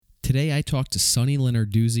Today I talked to Sonny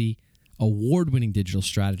Lenarduzzi, award-winning digital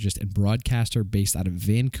strategist and broadcaster based out of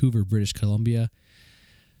Vancouver, British Columbia.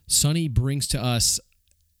 Sonny brings to us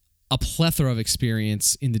a plethora of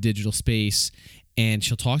experience in the digital space, and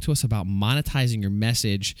she'll talk to us about monetizing your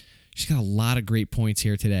message. She's got a lot of great points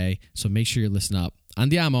here today, so make sure you listen up.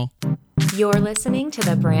 Andiamo. You're listening to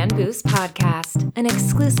the Brand Boost Podcast, an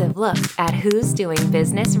exclusive look at who's doing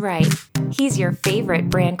business right. He's your favorite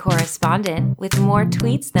brand correspondent with more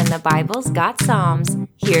tweets than the Bible's got Psalms.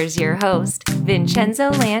 Here's your host,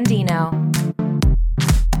 Vincenzo Landino.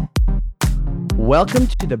 Welcome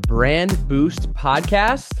to the Brand Boost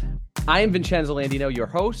Podcast. I am Vincenzo Landino, your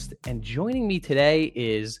host, and joining me today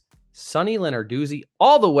is Sonny Lenarduzzi,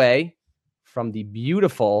 all the way from the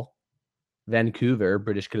beautiful Vancouver,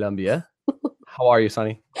 British Columbia. How are you,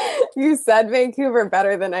 Sonny? You said Vancouver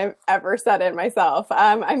better than I've ever said it myself.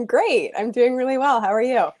 I'm great. I'm doing really well. How are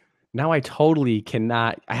you? Now I totally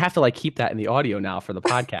cannot. I have to keep that in the audio now for the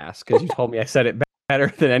podcast because you told me I said it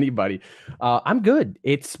better than anybody. I'm good.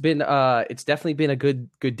 It's definitely been a good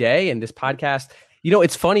day. And this podcast,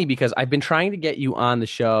 it's funny because I've been trying to get you on the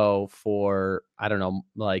show for, I don't know,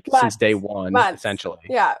 months, since day one, essentially.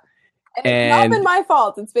 Yeah. And it's not been my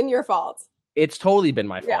fault. It's been your fault. It's totally been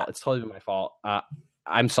my fault. Yeah. It's totally been my fault.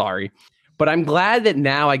 I'm sorry. But I'm glad that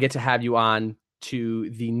now I get to have you on to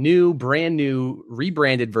the brand new,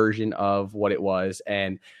 rebranded version of what it was.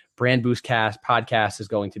 And Brand Boost podcast is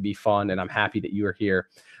going to be fun. And I'm happy that you are here.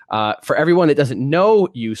 For everyone that doesn't know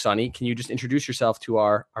you, Sonny, can you just introduce yourself to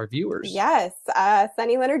our viewers? Yes.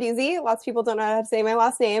 Sonny Lenarduzzi. Lots of people don't know how to say my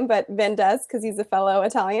last name, but Vin does because he's a fellow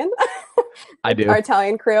Italian. I do. Our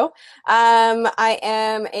Italian crew. I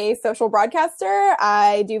am a social broadcaster.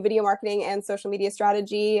 I do video marketing and social media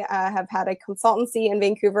strategy. I have had a consultancy in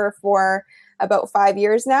Vancouver for about 5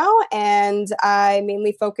 years now, and I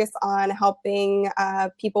mainly focus on helping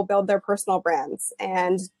people build their personal brands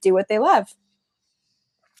and do what they love.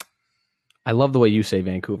 I love the way you say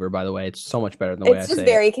Vancouver, by the way. It's so much better than the way I say it. It's just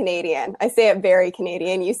very Canadian. I say it very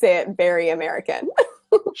Canadian. You say it very American.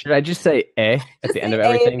 Should I just say at the end of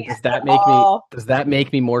everything? Does that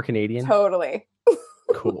make me more Canadian? Totally.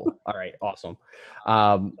 Cool. All right. Awesome.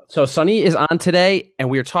 So Sonny is on today, and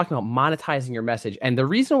we are talking about monetizing your message. And the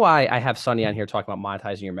reason why I have Sonny on here talking about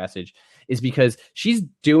monetizing your message is because she's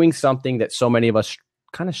doing something that so many of us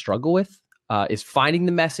kind of struggle with, is finding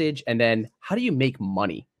the message, and then how do you make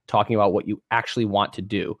money talking about what you actually want to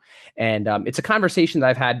do. And it's a conversation that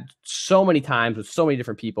I've had so many times with so many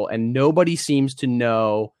different people, and nobody seems to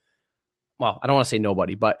know. Well, I don't want to say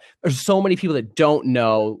nobody, but there's so many people that don't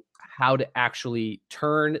know how to actually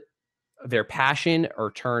turn their passion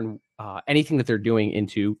or turn anything that they're doing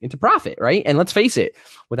into profit, right? And let's face it,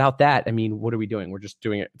 without that, I mean, what are we doing? We're just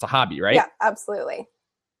doing it. It's a hobby, right? Yeah, absolutely.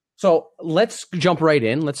 So let's jump right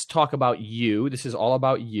in. Let's talk about you. This is all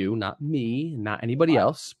about you, not me, not anybody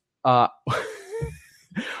else.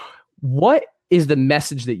 What is the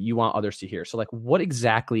message that you want others to hear? So what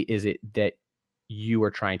exactly is it that you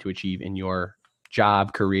are trying to achieve in your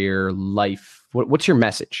job, career, life? What's your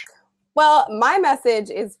message? Well, my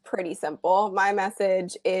message is pretty simple. My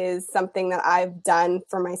message is something that I've done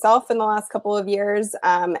for myself in the last couple of years,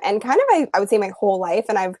 and kind of, I would say my whole life.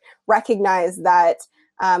 And I've recognized that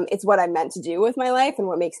it's what I'm meant to do with my life and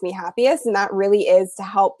what makes me happiest. And that really is to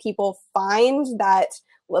help people find that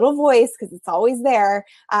little voice, because it's always there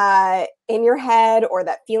in your head, or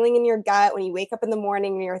that feeling in your gut when you wake up in the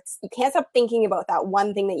morning and you can't stop thinking about that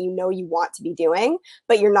one thing that you know you want to be doing,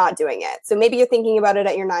 but you're not doing it. So maybe you're thinking about it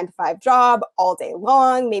at your 9-to-5 job all day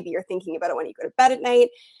long. Maybe you're thinking about it when you go to bed at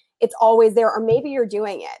night. It's always there, or maybe you're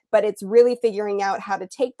doing it, but it's really figuring out how to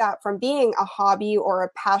take that from being a hobby or a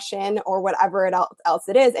passion or whatever else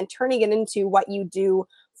it is, and turning it into what you do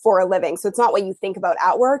for a living. So it's not what you think about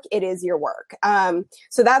at work, it is your work.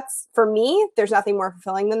 So that's, for me, there's nothing more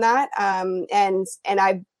fulfilling than that. And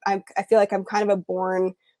I feel like I'm kind of a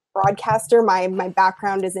born broadcaster. My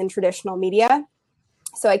background is in traditional media.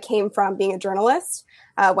 So I came from being a journalist,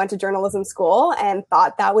 went to journalism school, and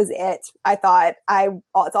thought that was it. I thought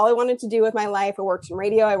it's all I wanted to do with my life. I worked in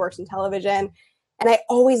radio, I worked in television, and I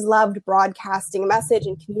always loved broadcasting a message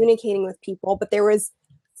and communicating with people. But there was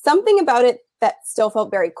something about it that still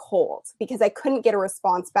felt very cold because I couldn't get a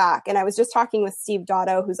response back. And I was just talking with Steve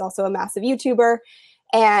Dotto, who's also a massive YouTuber.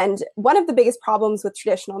 And one of the biggest problems with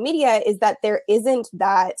traditional media is that there isn't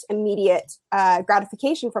that immediate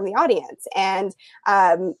gratification from the audience and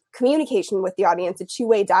communication with the audience, a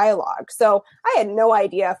two-way dialogue. So I had no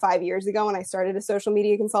idea 5 years ago when I started a social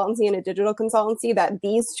media consultancy and a digital consultancy that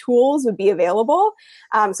these tools would be available.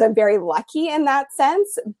 So I'm very lucky in that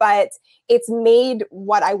sense, but it's made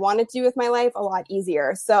what I wanted to do with my life a lot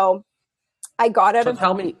easier. So I got out of...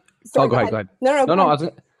 Tell me... Sorry, go ahead. No, I was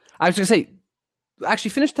going to say,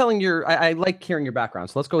 actually finish telling I like hearing your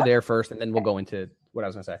background. So let's go there first, and then we'll go into what I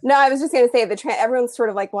was going to say. No, I was just going to say everyone's sort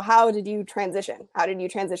of like, well, how did you transition? How did you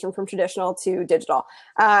transition from traditional to digital?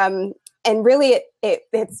 And really,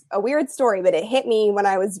 it's a weird story, but it hit me when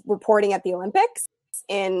I was reporting at the Olympics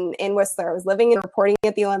in Whistler. I was living and reporting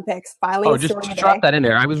at the Olympics, filing a story just drop that in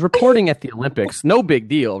there. I was reporting at the Olympics. No big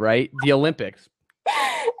deal, right? The Olympics.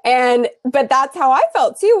 But that's how I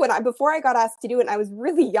felt too before I got asked to do it. And I was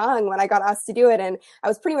really young when I got asked to do it, and I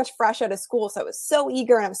was pretty much fresh out of school. So I was so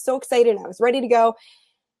eager and I was so excited and I was ready to go.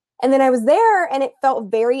 And then I was there and it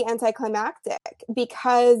felt very anticlimactic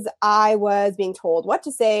because I was being told what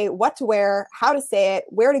to say, what to wear, how to say it,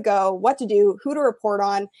 where to go, what to do, who to report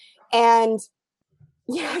on. And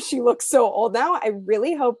yeah, she looks so old now. I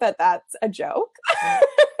really hope that that's a joke.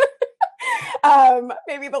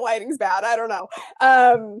 Maybe the lighting's bad. I don't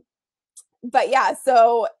know. But yeah,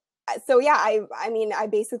 so yeah, I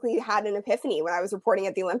basically had an epiphany when I was reporting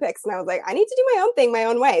at the Olympics, and I was like, I need to do my own thing, my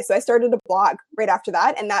own way. So I started a blog right after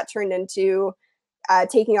that, and that turned into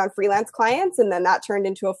taking on freelance clients, and then that turned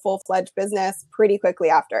into a full-fledged business pretty quickly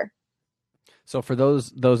after. So for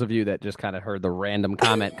those of you that just kind of heard the random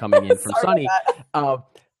comment coming in from Sunny,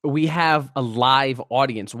 we have a live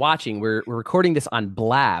audience watching. We're recording this on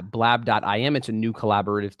blab.im. It's a new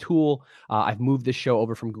collaborative tool. I've moved this show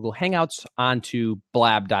over from Google Hangouts onto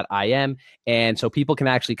blab.im. And so people can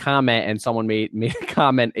actually comment, and someone made a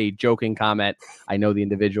comment, a joking comment. I know the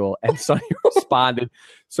individual, and Sunny responded.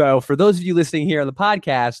 So for those of you listening here on the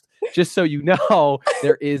podcast, just so you know,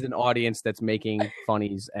 there is an audience that's making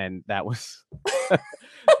funnies, and that was...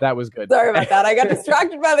 That was good. Sorry about that. I got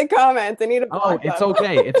distracted by the comments. I need to. Oh, it's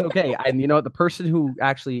okay. It's okay. And you know what? The person who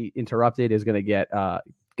actually interrupted is gonna get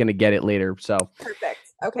it later. So perfect.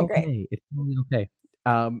 Okay, great. It's totally okay.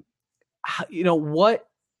 You know what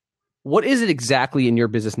is it exactly in your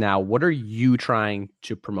business now? What are you trying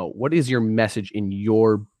to promote? What is your message in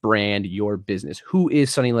your brand, your business? Who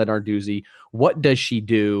is Sunny Lenarduzzi? What does she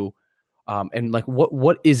do? And like,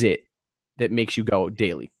 what is it that makes you go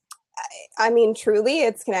daily? I mean, truly,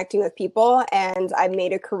 it's connecting with people, and I've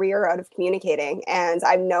made a career out of communicating, and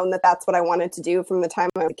I've known that that's what I wanted to do from the time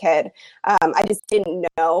I was a kid. I just didn't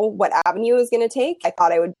know what avenue I was going to take. I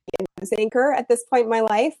thought I would be a news anchor at this point in my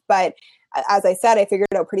life, but as I said, I figured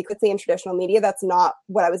out pretty quickly in traditional media, that's not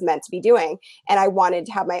what I was meant to be doing. And I wanted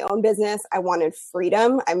to have my own business. I wanted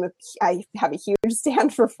freedom. I have a huge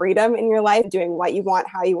stand for freedom in your life, doing what you want,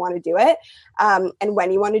 how you want to do it, and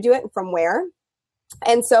when you want to do it, and from where.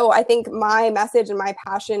 And so I think my message and my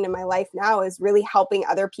passion in my life now is really helping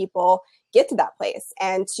other people get to that place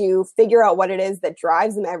and to figure out what it is that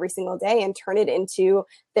drives them every single day and turn it into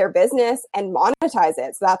their business and monetize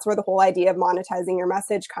it. So that's where the whole idea of monetizing your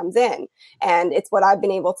message comes in. And it's what I've been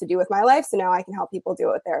able to do with my life. So now I can help people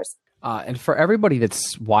do it with theirs. And for everybody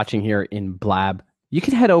that's watching here in Blab, you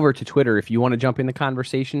can head over to Twitter if you want to jump in the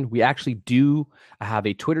conversation. We actually do have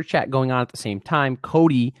a Twitter chat going on at the same time.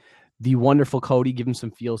 Cody, the wonderful Cody, give him some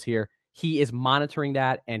feels here. He is monitoring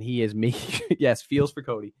that, and he is making, yes, feels for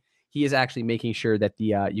Cody. He is actually making sure that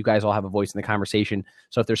you guys all have a voice in the conversation.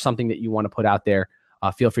 So if there's something that you want to put out there,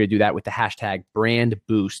 feel free to do that with the hashtag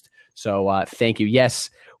 #BrandBoost. So thank you. Yes,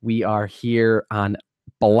 we are here on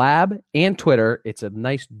Blab and Twitter. It's a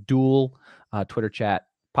nice dual Twitter chat,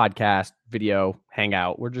 podcast, video,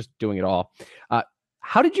 hangout. We're just doing it all.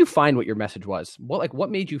 How did you find what your message was? What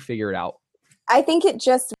made you figure it out? I think it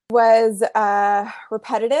just was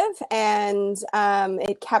repetitive, and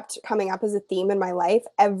it kept coming up as a theme in my life.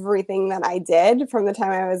 Everything that I did from the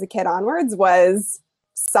time I was a kid onwards was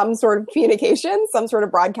some sort of communication, some sort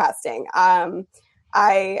of broadcasting.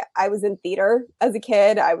 I was in theater as a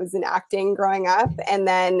kid. I was in acting growing up. And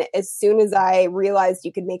then as soon as I realized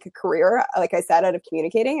you could make a career, like I said, out of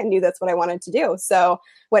communicating, I knew that's what I wanted to do. So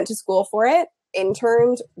went to school for it.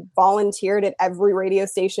 Interned, volunteered at every radio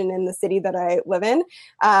station in the city that I live in,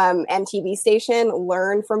 and TV station,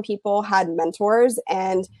 learned from people, had mentors,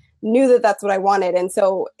 and knew that that's what I wanted. And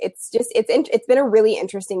so it's been a really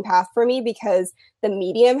interesting path for me because the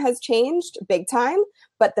medium has changed big time,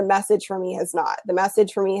 but the message for me has not. The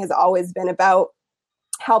message for me has always been about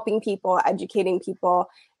helping people, educating people,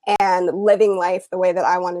 and living life the way that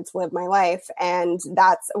I wanted to live my life. And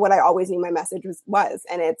that's what I always knew my message was.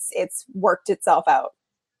 And it's worked itself out.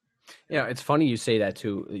 Yeah, it's funny you say that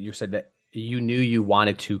too. You said that you knew you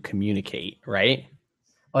wanted to communicate, right?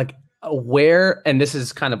 Like where, and this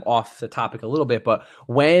is kind of off the topic a little bit, but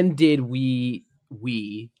when did we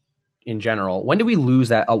in general, when did we lose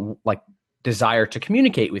that like desire to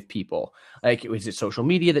communicate with people? Like, is it social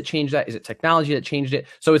media that changed that? Is it technology that changed it?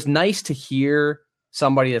 So it's nice to hear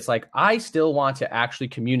somebody that's like, I still want to actually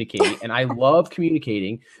communicate and I love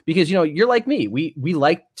communicating because, you know, you're like me. We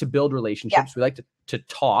like to build relationships. Yeah. We like to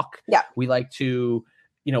talk. Yeah. We like to,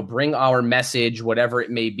 you know, bring our message, whatever it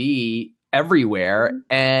may be, everywhere.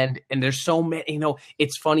 And there's so many, you know,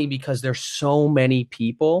 it's funny because there's so many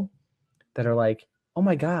people that are like, oh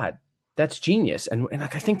my God, that's genius. And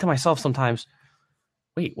like, I think to myself sometimes,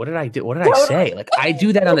 wait, what did I do? What did I say? Like, I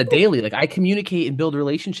do that on a daily. Like, I communicate and build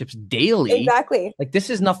relationships daily. Exactly. Like, this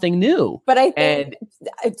is nothing new. But I think,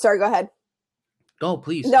 sorry, go ahead. Go,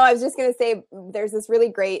 please. No, I was just going to say there's this really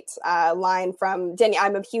great line from Danielle.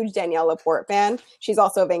 I'm a huge Danielle Laporte fan. She's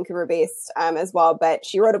also Vancouver-based as well, but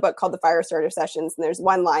she wrote a book called The Firestarter Sessions, and there's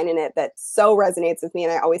one line in it that so resonates with me,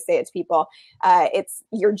 and I always say it to people. It's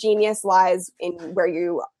your genius lies in where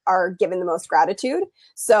you are given the most gratitude.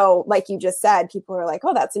 So like you just said, people are like,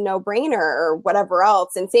 oh, that's a no-brainer or whatever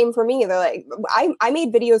else. And same for me. They're like, I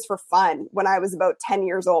made videos for fun when I was about 10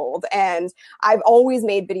 years old. And I've always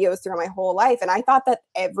made videos throughout my whole life. And I thought that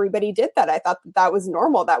everybody did that. I thought that was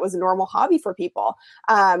normal. That was a normal hobby for people.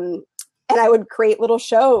 And I would create little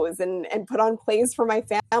shows and put on plays for my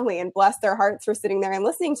family and bless their hearts for sitting there and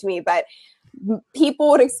listening to me. But people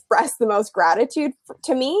would express the most gratitude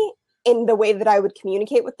to me in the way that I would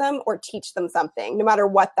communicate with them or teach them something, no matter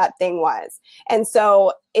what that thing was. And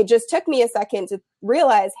so it just took me a second to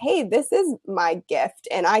realize, hey, this is my gift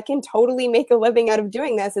and I can totally make a living out of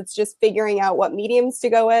doing this. It's just figuring out what mediums to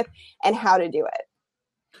go with and how to do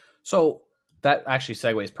it. So that actually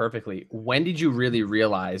segues perfectly. When did you really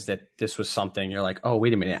realize that this was something you're like, oh,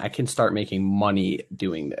 wait a minute, I can start making money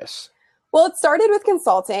doing this? Well, it started with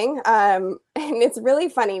consulting, and it's really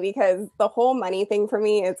funny because the whole money thing for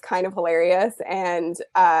me is kind of hilarious, and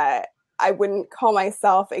I wouldn't call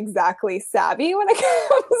myself exactly savvy when it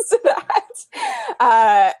comes to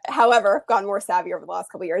that. However, I've gotten more savvy over the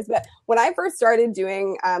last couple of years. But when I first started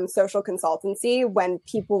doing social consultancy, when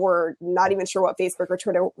people were not even sure what Facebook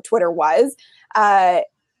or Twitter was, I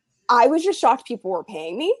was just shocked people were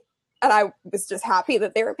paying me, and I was just happy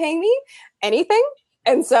that they were paying me anything.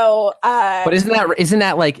 And so, but isn't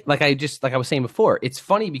that like I was saying before, it's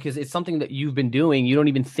funny because it's something that you've been doing. You don't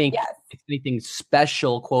even think it's anything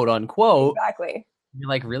special, quote unquote. Exactly. You're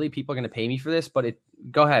like, really? People are going to pay me for this? But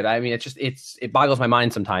go ahead. I mean, it boggles my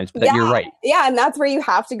mind sometimes, but you're right. Yeah. And that's where you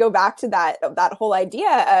have to go back to that whole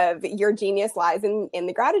idea of your genius lies in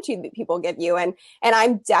the gratitude that people give you. And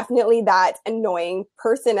I'm definitely that annoying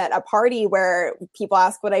person at a party where people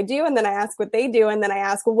ask what I do. And then I ask what they do. And then I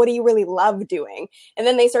ask, well, what do you really love doing? And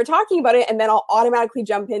then they start talking about it. And then I'll automatically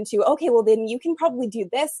jump into, okay, well, then you can probably do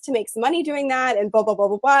this to make some money doing that and blah, blah, blah,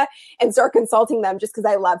 blah, blah, and start consulting them just because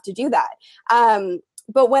I love to do that.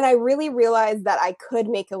 But when I really realized that I could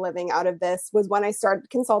make a living out of this was when I started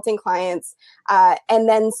consulting clients and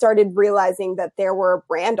then started realizing that there were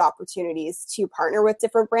brand opportunities to partner with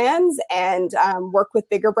different brands and work with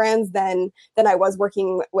bigger brands than I was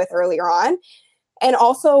working with earlier on. And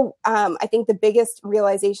also, I think the biggest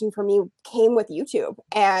realization for me came with YouTube.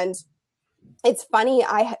 And it's funny,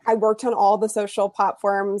 I worked on all the social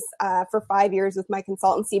platforms for 5 years with my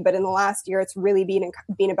consultancy, but in the last year, it's really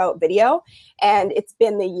been about video. And it's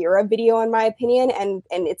been the year of video, in my opinion. And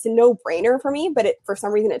it's a no-brainer for me, but for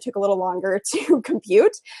some reason, it took a little longer to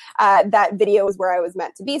compute. That video is where I was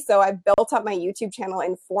meant to be. So I built up my YouTube channel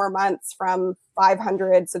in 4 months from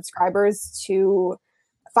 500 subscribers to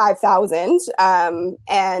 5,000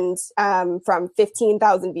 and from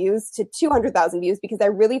 15,000 views to 200,000 views because I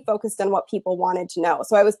really focused on what people wanted to know.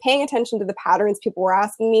 So I was paying attention to the patterns people were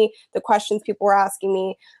asking me, the questions people were asking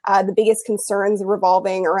me, the biggest concerns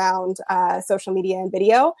revolving around social media and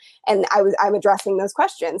video. And I'm addressing those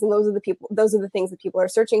questions. And those are the things that people are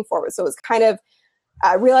searching for. So it was kind of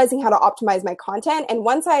realizing how to optimize my content. And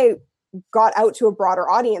once I got out to a broader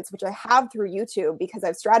audience, which I have through YouTube because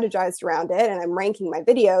I've strategized around it and I'm ranking my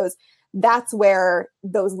videos, that's where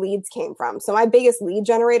those leads came from. So my biggest lead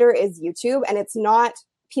generator is YouTube. And it's not,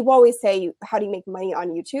 people always say, how do you make money on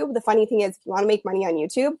YouTube? The funny thing is, if you want to make money on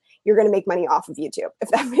YouTube, you're going to make money off of YouTube, if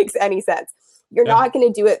that makes any sense. You're not going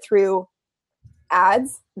to do it through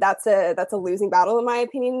ads. That's a losing battle, in my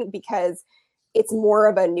opinion, because it's more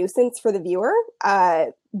of a nuisance for the viewer.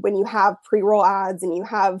 when you have pre-roll ads and you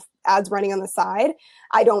have ads running on the side,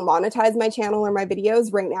 I don't monetize my channel or my videos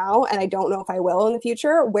right now. And I don't know if I will in the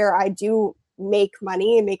future. Where I do make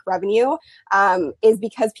money and make revenue is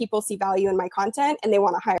because people see value in my content and they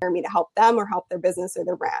want to hire me to help them or help their business or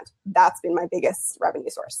their brand. That's been my biggest revenue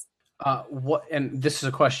source. And this is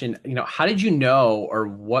a question, how did you know, or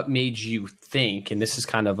what made you think, and this is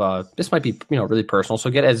kind of, this might be, really personal, so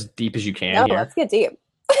get as deep as you can. No, here. let's get deep.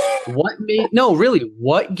 What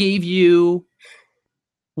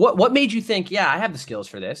made you think, yeah, I have the skills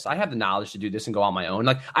for this. I have the knowledge to do this and go on my own.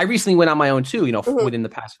 Like I recently went on my own too, within the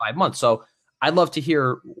past 5 months. So I'd love to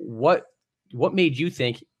hear what made you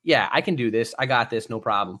think, yeah, I can do this. I got this. No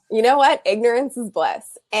problem. You know what? Ignorance is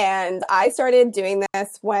bliss. And I started doing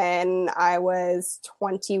this when I was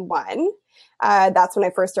 21. That's when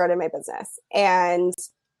I first started my business and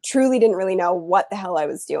truly didn't really know what the hell I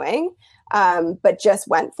was doing, but just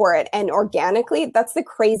went for it. And organically, that's the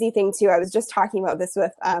crazy thing too. I was just talking about this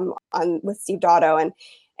with Steve Dotto,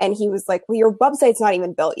 and he was like, well, your website's not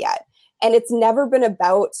even built yet. And it's never been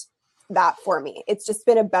about that for me. It's just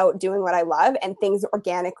been about doing what I love, and things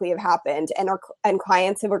organically have happened, and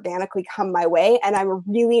clients have organically come my way. And I'm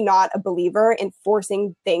really not a believer in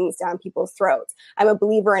forcing things down people's throats. I'm a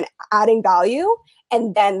believer in adding value,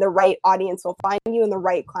 and then the right audience will find you and the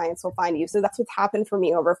right clients will find you. So that's what's happened for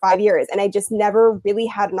me over 5 years. And I just never really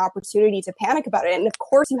had an opportunity to panic about it. And of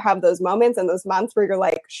course you have those moments and those months where you're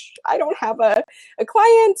like, I don't have a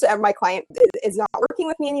client, and my client is not working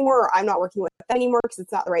with me anymore, or I'm not working with them anymore because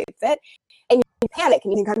it's not the right fit. And you panic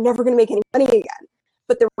and you think, I'm never going to make any money again.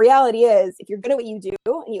 But the reality is, if you're good at what you do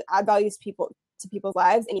and you add value to people's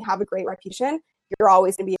lives and you have a great reputation, you're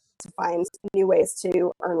always going to be able to find new ways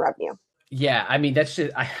to earn revenue. Yeah, I mean, that's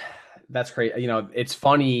great. It's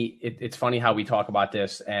funny. It's funny how we talk about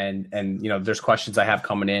this, and there's questions I have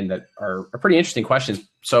coming in that are pretty interesting questions.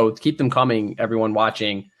 So keep them coming, everyone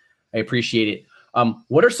watching. I appreciate it.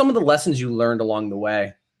 What are some of the lessons you learned along the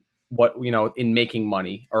way? What in making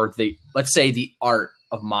money, or let's say the art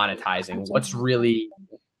of monetizing? What's really,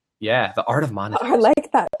 the art of monetizing. I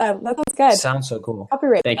like that. That sounds good. Sounds so cool.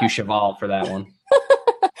 Copyright. Thank you, Cheval, for that one.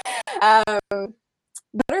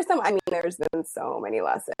 What are some, there's been so many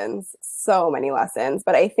lessons,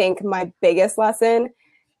 but I think my biggest lesson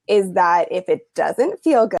is that if it doesn't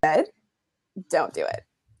feel good, don't do it.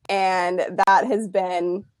 And that has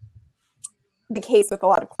been the case with a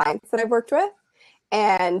lot of clients that I've worked with,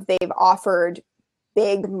 and they've offered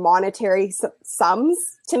big monetary sums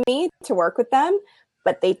to me to work with them,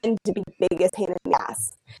 but they tend to be the biggest pain in the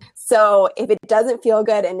ass. So if it doesn't feel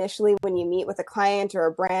good initially when you meet with a client or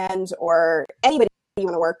a brand or anybody you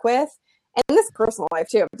want to work with, and in this personal life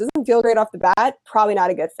too, if it doesn't feel great off the bat, probably not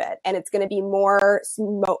a good fit. And it's going to be more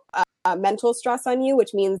mental stress on you,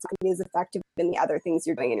 which means it's going to be as effective in the other things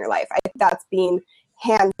you're doing in your life. I think that's been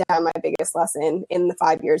hands down my biggest lesson in the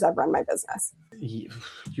 5 years I've run my business.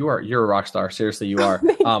 You're a rock star. Seriously, you are.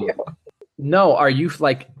 You. No, are you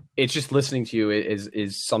like, it's just listening to you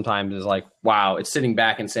is sometimes is like, wow, it's sitting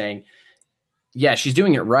back and saying, yeah, she's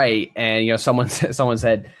doing it right. And, someone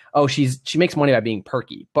said, oh, she makes money by being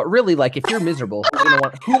perky. But really, like, if you're miserable,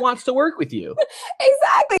 who wants to work with you?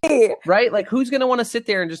 Exactly. Right? Like, who's going to want to sit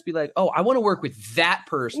there and just be like, oh, I want to work with that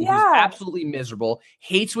person who's absolutely miserable,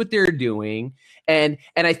 hates what they're doing. And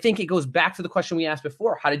I think it goes back to the question we asked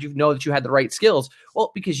before. How did you know that you had the right skills?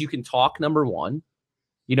 Well, because you can talk, number one.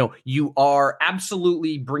 You are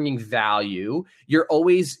absolutely bringing value. You're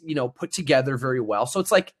always, put together very well. So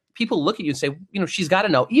it's like people look at you and say, she's got to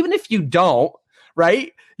know. Even if you don't,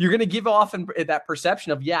 right? You're going to give off that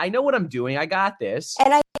perception of, yeah, I know what I'm doing. I got this.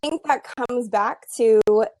 And I think that comes back to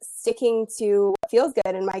sticking to what feels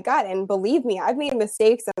good in my gut. And believe me, I've made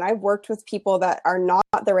mistakes and I've worked with people that are not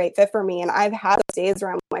the right fit for me. And I've had those days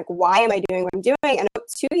where I'm like, why am I doing what I'm doing? And about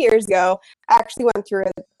 2 years ago, I actually went through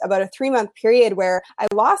about a 3-month period where I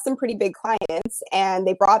lost some pretty big clients and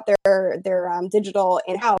they brought their digital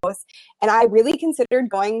in-house. And I really considered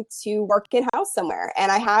going to work in-house somewhere.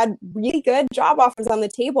 And I had really good job offers on the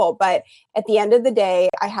table. But at the end of the day,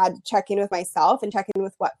 I had to check in with myself and check in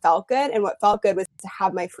with what felt good. And what felt good was to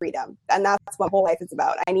have my freedom. And that's what whole life is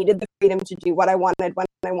about. I needed the freedom to do what I wanted, when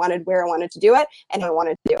I wanted, where I wanted to do it, and how I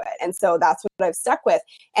wanted to do it. And so that's what I've stuck with.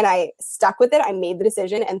 And I stuck with it. I made the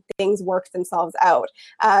decision and things worked themselves out.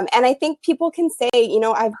 And I think people can say,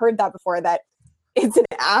 I've heard that before, that it's an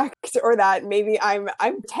act, or that maybe I'm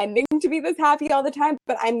tending to be this happy all the time,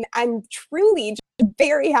 but I'm truly just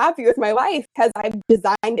very happy with my life because I've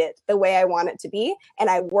designed it the way I want it to be. And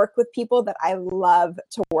I work with people that I love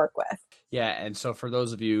to work with. Yeah. And so for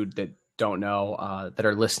those of you that don't know that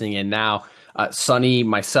are listening in now, Sonny,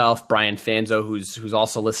 myself, Brian Fanzo, who's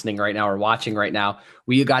also listening right now or watching right now,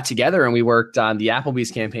 we got together and we worked on the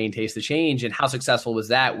Applebee's campaign, Taste the Change. And how successful was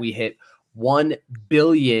that? We hit 1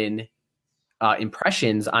 billion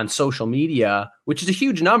impressions on social media, which is a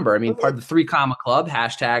huge number. I mean, part of the 3 Comma Club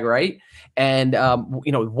hashtag, right? And,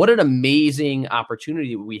 what an amazing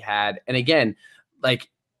opportunity we had. And again, like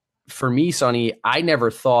for me, Sonny, I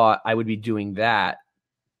never thought I would be doing that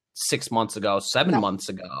 6 months ago, 7 months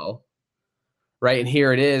ago. Right. And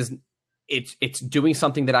here it is. It's doing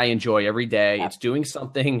something that I enjoy every day. It's doing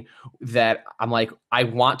something that I'm like, I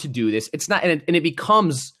want to do this. It's not, and it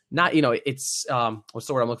becomes not, it's, what's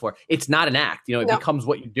the word I'm looking for? It's not an act, it becomes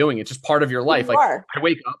what you're doing. It's just part of your life. Like I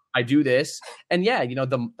wake up, I do this, and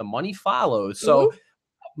the money follows. So,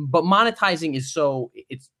 but monetizing is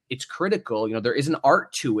it's critical. There is an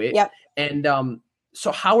art to it. Yep. And,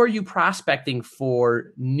 so how are you prospecting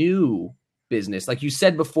for new business? Like you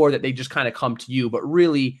said before that they just kind of come to you, but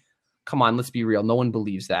really, come on, let's be real. No one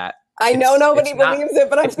believes that. I know nobody believes it,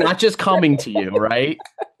 but it's not just coming to you, right?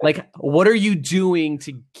 Like, what are you doing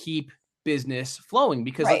to keep business flowing?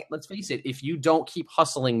 Because let's face it, if you don't keep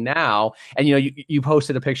hustling now, and you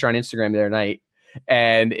posted a picture on Instagram the other night,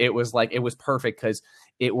 and it was perfect because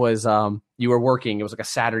it was you were working. It was like a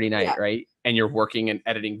Saturday night, right? And you're working and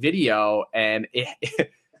editing video, and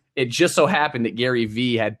it just so happened that Gary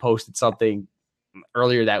Vee had posted something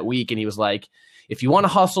earlier that week, and he was like, if you want to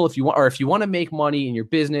hustle, if you want to make money in your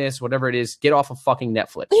business, whatever it is, get off of fucking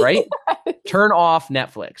Netflix, right? Turn off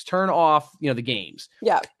Netflix, turn off, the games.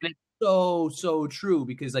 Yeah. And it's so true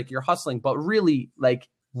because like you're hustling, but really like,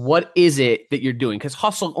 what is it that you're doing? Because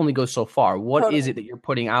hustle only goes so far. What is it that you're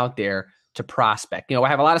putting out there to prospect? I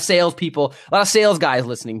have a lot of sales people, a lot of sales guys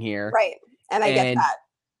listening here. Right. And I get that.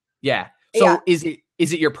 Yeah. So is it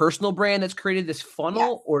your personal brand that's created this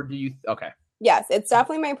funnel or do you, okay. Yes, it's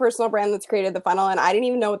definitely my personal brand that's created the funnel. And I didn't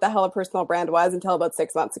even know what the hell a personal brand was until about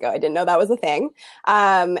 6 months ago. I didn't know that was a thing.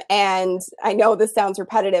 And I know this sounds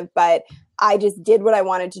repetitive, but I just did what I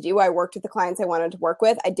wanted to do. I worked with the clients I wanted to work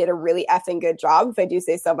with. I did a really effing good job, if I do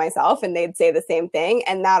say so myself, and they'd say the same thing.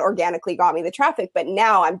 And that organically got me the traffic. But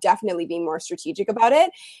now I'm definitely being more strategic about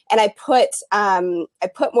it. And I put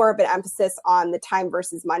more of an emphasis on the time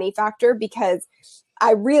versus money factor because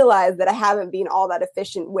I realize that I haven't been all that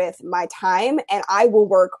efficient with my time, and I will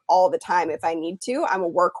work all the time if I need to. I'm a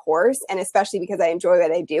workhorse, and especially because I enjoy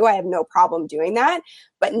what I do, I have no problem doing that.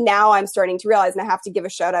 But now I'm starting to realize, and I have to give a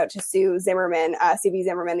shout out to Sue Zimmerman, Sue B.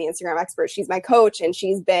 Zimmerman, the Instagram expert. She's my coach, and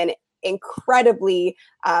she's been incredibly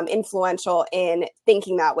influential in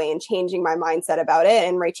thinking that way and changing my mindset about it.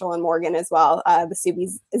 And Rachel and Morgan as well,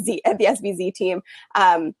 the SBZ team.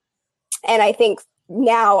 And I think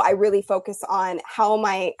now I really focus on how am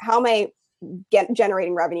I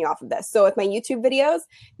generating revenue off of this. So with my YouTube videos,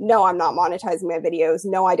 no, I'm not monetizing my videos.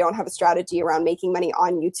 No, I don't have a strategy around making money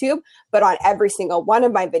on YouTube, but on every single one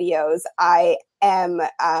of my videos, I am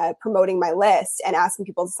promoting my list and asking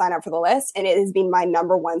people to sign up for the list. And it has been my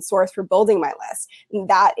number one source for building my list. And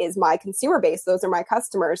that is my consumer base. Those are my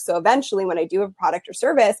customers. So eventually when I do have a product or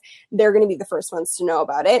service, they're going to be the first ones to know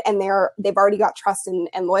about it. And they've already got trust and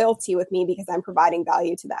loyalty with me because I'm providing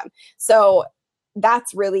value to them. So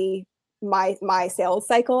that's really my sales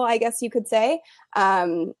cycle, I guess you could say.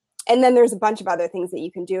 And then there's a bunch of other things that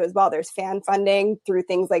you can do as well. There's fan funding through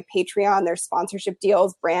things like Patreon. There's sponsorship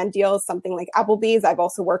deals, brand deals, something like Applebee's. I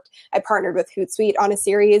partnered with Hootsuite on a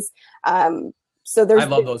series. I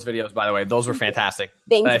love those videos, by the way. Those were fantastic.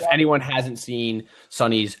 Thank you. If anyone hasn't seen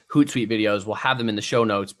Sonny's Hootsuite videos, we'll have them in the show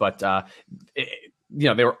notes. But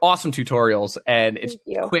they were awesome tutorials, and it's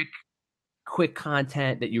quick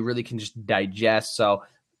content that you really can just digest. So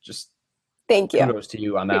just thank you. Kudos to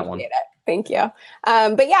you on that one. It. Thank you.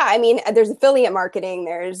 But yeah, I mean, there's affiliate marketing,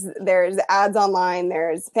 there's ads online,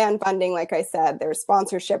 there's fan funding, like I said, there's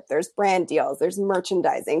sponsorship, there's brand deals, there's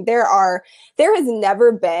merchandising. There has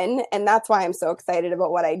never been, and that's why I'm so excited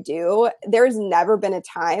about what I do. There's never been a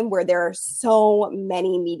time where there are so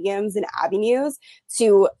many mediums and avenues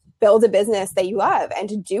to build a business that you love and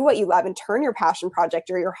to do what you love and turn your passion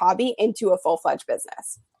project or your hobby into a full-fledged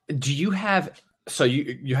business. Do you have, so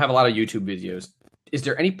you have a lot of YouTube videos. Is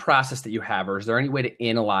there any process that you have, or is there any way to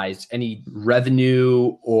analyze any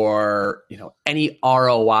revenue or, any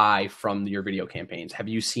ROI from your video campaigns? Have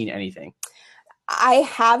you seen anything? I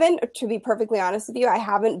haven't, to be perfectly honest with you, I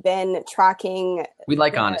haven't been tracking. We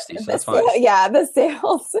like honesty, so that's fine. Yeah, the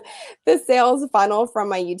sales funnel from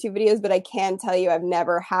my YouTube videos, but I can tell you I've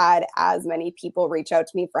never had as many people reach out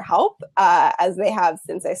to me for help as they have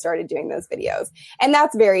since I started doing those videos. And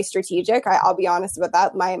that's very strategic. I'll be honest about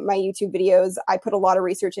that. My YouTube videos, I put a lot of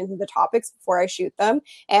research into the topics before I shoot them,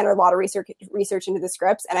 and a lot of research into the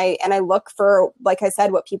scripts. And I look for, like I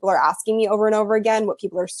said, what people are asking me over and over again, what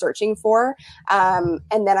people are searching for. And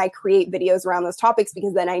then I create videos around those topics,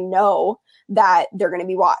 because then I know that they're going to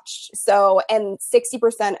be watched. So, and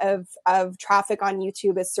 60% of traffic on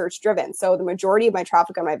YouTube is search driven. So the majority of my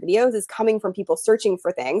traffic on my videos is coming from people searching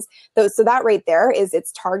for things. So that right there is,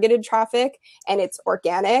 it's targeted traffic, and it's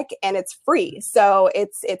organic, and it's free. So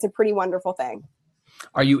it's a pretty wonderful thing.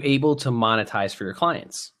 Are you able to monetize for your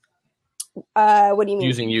clients? What do you mean?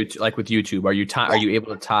 Using YouTube, like with YouTube, are you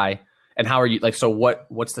able to tie? And how are you, like, so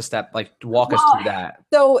what's the step, like, walk us through that?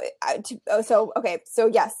 So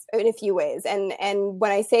yes, in a few ways. And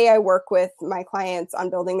when I say I work with my clients on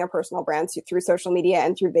building their personal brands through social media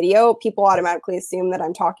and through video, people automatically assume that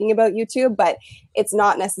I'm talking about YouTube, but it's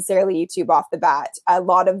not necessarily YouTube off the bat. A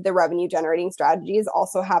lot of the revenue generating strategies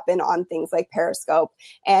also happen on things like Periscope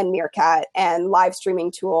and Meerkat and live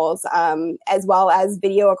streaming tools, as well as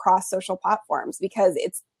video across social platforms, because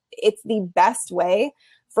it's the best way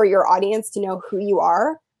for your audience to know who you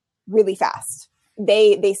are really fast.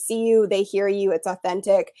 They see you, they hear you, it's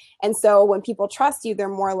authentic. And so when people trust you, they're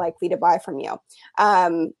more likely to buy from you.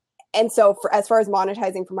 And so as far as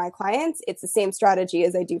monetizing for my clients, it's the same strategy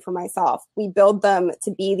as I do for myself. We build them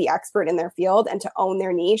to be the expert in their field and to own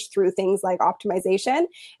their niche through things like optimization.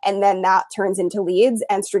 And then that turns into leads,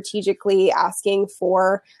 and strategically asking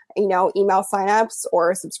for, email signups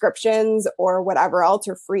or subscriptions or whatever else,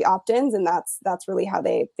 or free opt-ins. And that's really how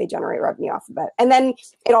they generate revenue off of it. And then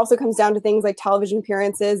it also comes down to things like television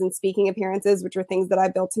appearances and speaking appearances, which are things that I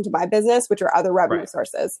built into my business, which are other revenue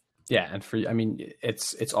sources. Yeah. And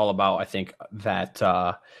it's all about, I think, that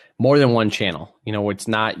more than one channel. It's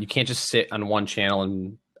not, you can't just sit on one channel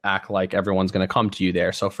and act like everyone's going to come to you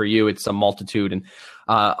there. So for you, it's a multitude. And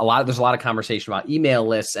there's a lot of conversation about email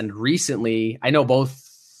lists. And recently, I know both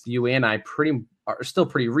you and I are still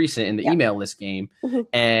pretty recent in the email list game. Mm-hmm.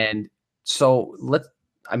 And so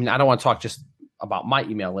I don't want to talk just about my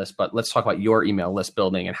email list, but let's talk about your email list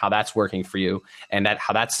building and how that's working for you, and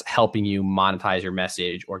how that's helping you monetize your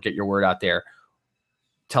message or get your word out there.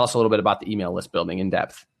 Tell us a little bit about the email list building in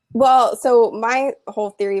depth. Well, so my whole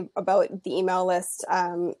theory about the email list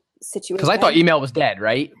situation. Because I thought email was dead,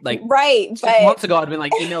 right? Right. 6 months ago, I'd been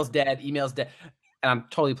like, email's dead. And I'm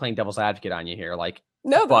totally playing devil's advocate on you here.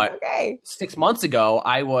 No, but okay. 6 months ago,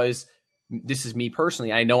 this is me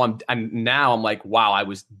personally. I know I'm like, wow, I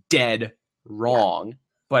was dead wrong. Yeah.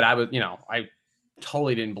 But I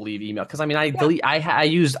totally didn't believe email, because I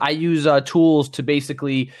use tools to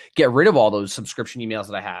basically get rid of all those subscription emails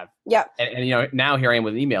that I have. Yeah. And now here I am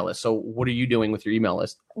with an email list. So what are you doing with your email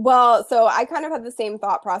list? Well, so I kind of had the same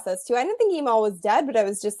thought process too. I didn't think email was dead, but I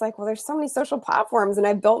was just like, well, there's so many social platforms, and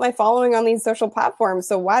I've built my following on these social platforms.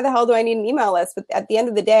 So why the hell do I need an email list? But at the end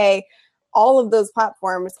of the day, all of those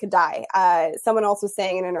platforms could die. Someone else was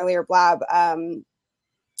saying in an earlier blab,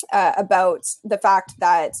 about the fact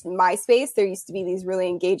that MySpace, there used to be these really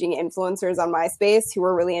engaging influencers on MySpace who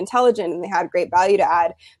were really intelligent and they had great value to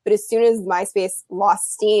add. But as soon as MySpace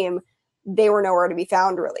lost steam, they were nowhere to be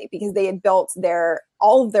found, really, because they had built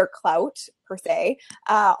all of their clout, per se,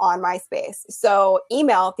 on MySpace. So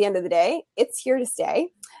email, at the end of the day, it's here to stay.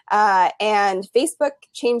 And Facebook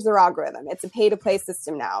changed their algorithm. It's a pay-to-play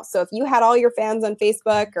system now. So if you had all your fans on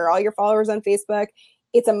Facebook or all your followers on Facebook,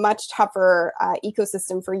 it's a much tougher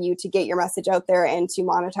ecosystem for you to get your message out there and to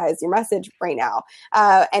monetize your message right now.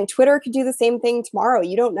 And Twitter could do the same thing tomorrow.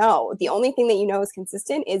 You don't know. The only thing that you know is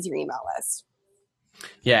consistent is your email list.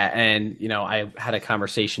 Yeah, and I had a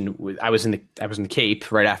conversation I was in the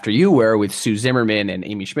Cape right after you were with Sue Zimmerman and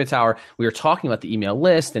Amy Schmittauer. We were talking about the email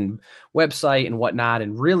list and website and whatnot,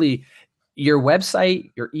 and really, your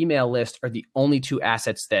website, your email list are the only two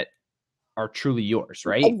assets that are truly yours,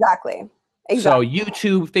 right? Exactly. So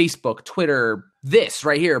YouTube, Facebook, Twitter, this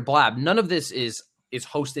right here, Blab, none of this is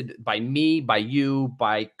hosted by me, by you,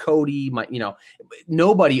 by Cody.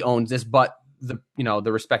 Nobody owns this but the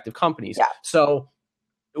respective companies. Yeah. So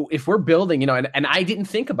if we're building, and I didn't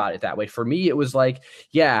think about it that way. For me, it was like,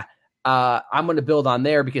 I'm going to build on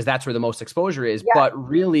there because that's where the most exposure is. Yeah. But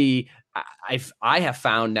really, I have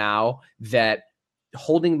found now that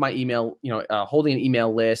holding my email, holding an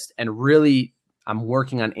email list, and really, I'm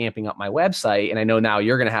working on amping up my website. And I know now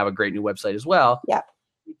you're going to have a great new website as well. Yeah.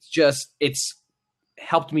 It's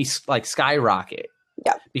helped me like skyrocket.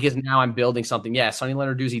 Yeah. Because now I'm building something. Yeah,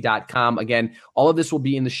 SonnyLeonardDuzzi.com. Again, all of this will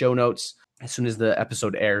be in the show notes as soon as the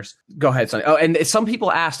episode airs. Go ahead, Sonny. Oh, and some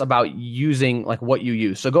people asked about using like what you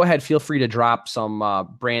use. So go ahead, feel free to drop some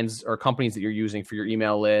brands or companies that you're using for your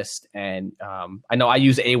email list. And I know I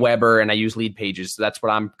use Aweber and I use Lead Pages. So that's what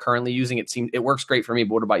I'm currently using. It works great for me.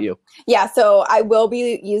 But what about you? Yeah, so I will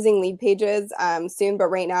be using Lead Pages soon, but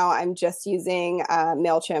right now I'm just using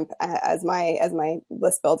MailChimp as my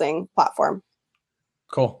list building platform.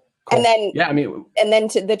 Cool. And then,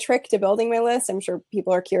 the trick to building my list, I'm sure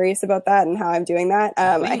people are curious about that and how I'm doing that.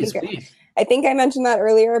 Please. I think I mentioned that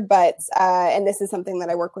earlier, but and this is something that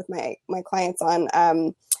I work with my clients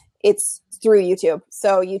on. It's through YouTube.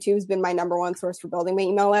 So YouTube's been my number one source for building my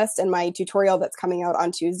email list, and my tutorial that's coming out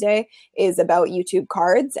on Tuesday is about YouTube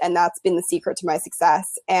cards, and that's been the secret to my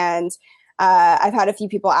success. And I've had a few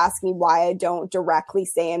people ask me why I don't directly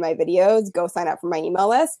say in my videos, go sign up for my email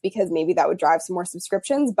list, because maybe that would drive some more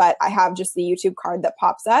subscriptions. But I have just the YouTube card that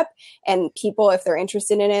pops up, and people, if they're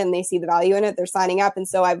interested in it and they see the value in it, they're signing up. And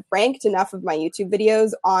so I've ranked enough of my YouTube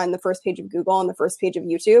videos on the first page of Google and the first page of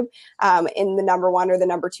YouTube in the number 1 or the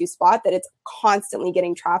number 2 spot that it's constantly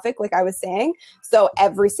getting traffic, like I was saying. So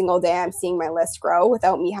every single day I'm seeing my list grow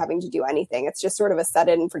without me having to do anything. It's just sort of a set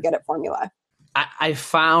it and forget it formula. I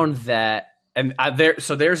found that, and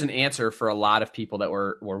there's an answer for a lot of people that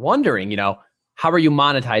were wondering, how are you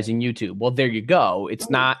monetizing YouTube? Well, there you go. It's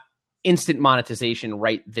not instant monetization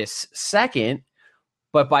right this second,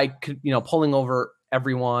 but by, pulling over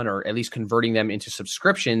everyone, or at least converting them into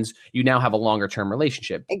subscriptions, you now have a longer term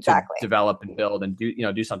relationship to develop and build and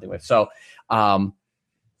do something with. So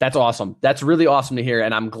that's awesome. That's really awesome to hear.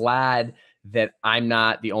 And I'm glad that I'm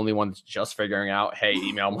not the only one that's just figuring out, hey,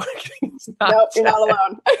 email marketing is not Nope, you're not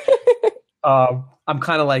alone. I'm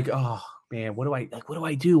kind of like, oh man, what do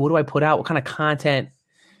I do? What do I put out? What kind of content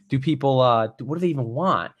do people, what do they even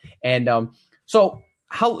want? And so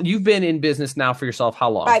how you've been in business now for yourself, how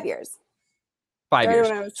long? 5 years. 5 years.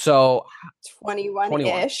 When I was so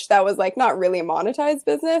 21-ish. That was like not really a monetized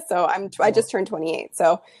business. So I just turned 28.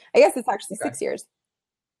 So I guess it's actually 6 years,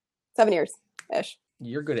 7 years ish.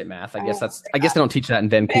 You're good at math. I guess they don't teach that in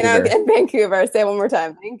Vancouver. In Vancouver. Say it one more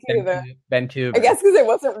time. Vancouver. I guess because it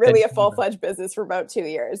wasn't really a full-fledged business for about 2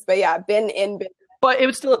 years. But yeah, been in business. But it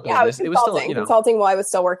was still a business. It was still consulting while I was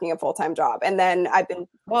still working a full-time job. And then I've been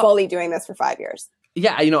fully doing this for 5 years.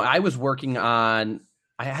 Yeah, I was working on,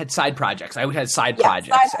 I had side projects. I had side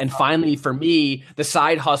projects. And finally for me, the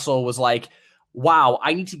side hustle was like, wow,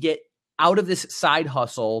 I need to get out of this side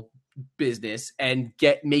hustle business and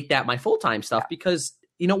make that my full-time stuff, because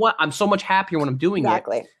you know what? I'm so much happier when I'm doing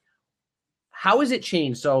it. How has it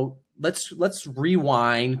changed? So let's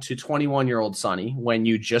rewind to 21-year-old Sonny when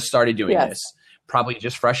you just started doing this, probably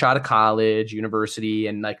just fresh out of college, university,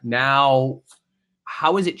 and like now,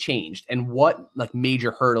 how has it changed? And what like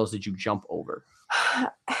major hurdles did you jump over?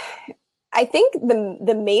 I think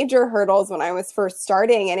the major hurdles when I was first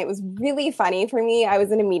starting, and it was really funny for me, I was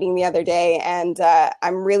in a meeting the other day, and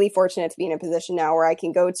I'm really fortunate to be in a position now where I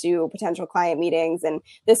can go to potential client meetings. And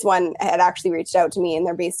this one had actually reached out to me, and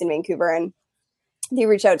they're based in Vancouver, and they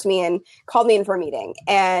reached out to me and called me in for a meeting.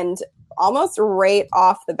 And almost right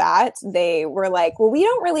off the bat, they were like, well, we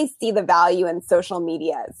don't really see the value in social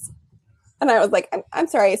medias. And I was like, I'm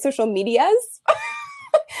sorry, social medias?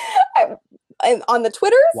 On the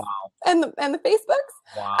Twitters and the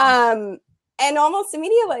Facebooks. Wow. And almost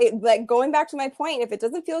immediately, like going back to my point, if it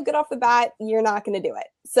doesn't feel good off the bat, you're not going to do it.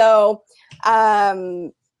 So,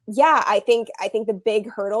 I think the big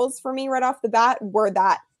hurdles for me right off the bat were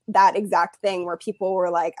that exact thing where people were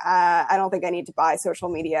like, I don't think I need to buy social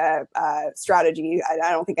media strategy.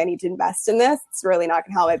 I don't think I need to invest in this. It's really not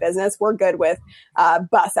going to help my business. We're good with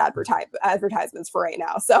bus advertisements for right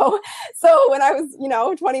now. So when I was,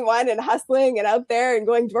 21 and hustling and out there and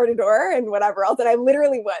going door to door and whatever else, and I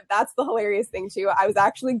literally would. That's the hilarious thing too. I was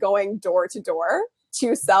actually going door to door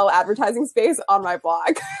to sell advertising space on my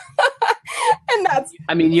blog.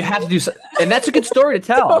 And you have to do so, and that's a good story to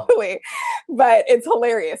tell. Totally. But it's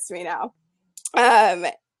hilarious to me now.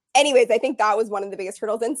 Anyways, I think that was one of the biggest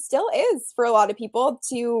hurdles, and still is for a lot of people,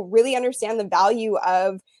 to really understand the value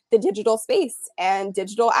of the digital space and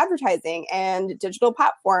digital advertising and digital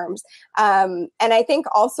platforms. And I think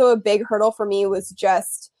also a big hurdle for me was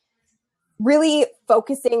just really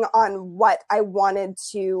focusing on what I wanted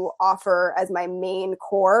to offer as my main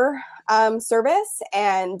core service.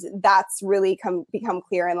 And that's really become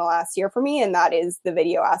clear in the last year for me. And that is the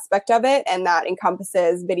video aspect of it. And that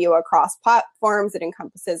encompasses video across platforms. It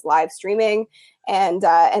encompasses live streaming and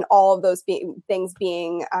all of those things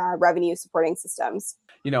being revenue supporting systems.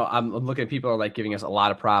 I'm looking at people are like giving us a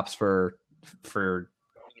lot of props for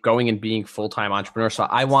going and being full-time entrepreneurs. So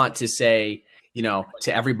I want to say, to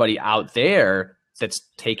everybody out there that's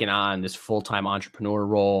taken on this full-time entrepreneur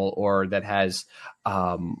role, or that has,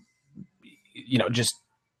 just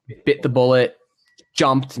bit the bullet,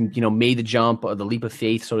 jumped and, made the jump, or the leap of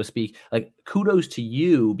faith, so to speak. Like, kudos to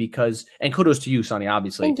you and kudos to you, Sunny,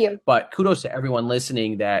 obviously. Thank you. But kudos to everyone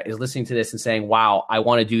listening that is listening to this and saying, wow, I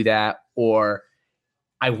want to do that, or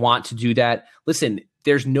I want to do that. Listen,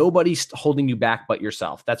 there's nobody holding you back but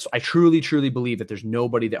yourself. I truly, truly believe that there's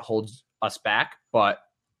nobody that holds us back but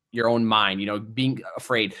your own mind, being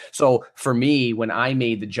afraid. So for me, when I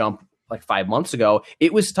made the jump like 5 months ago,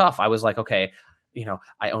 it was tough. I was like, okay,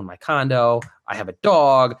 I own my condo, I have a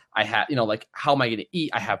dog, I have, like, how am I going to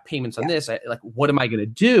eat? I have payments on this. What am I going to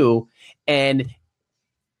do? And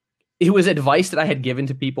it was advice that I had given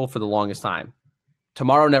to people for the longest time.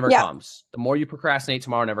 Tomorrow never comes. The more you procrastinate,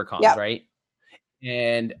 tomorrow never comes, right?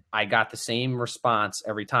 And I got the same response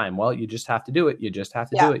every time. Well, you just have to do it. You just have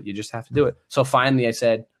to do it. You just have to do it. So finally I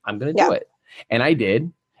said, I'm going to do it. And I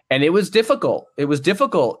did. And it was difficult. It was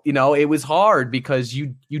difficult. It was hard because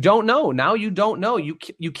you don't know. Now you don't know. You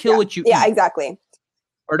kill what you eat. Yeah, exactly.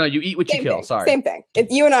 Or no, you eat what you kill. Thing. Sorry. Same thing.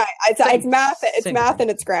 It's you and I. It's math. It's math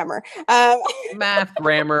and it's grammar. Math,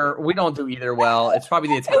 grammar. We don't do either well. It's probably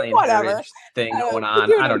the Italian heritage thing going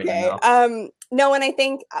on. I don't even know. No, and I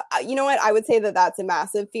think you know what, I would say that's a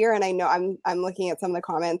massive fear. And I know I'm looking at some of the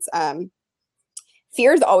comments.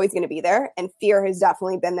 Fear is always going to be there, and fear has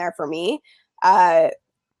definitely been there for me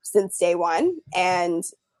since day one. And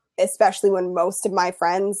especially when most of my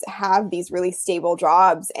friends have these really stable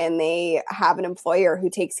jobs and they have an employer who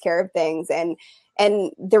takes care of things. And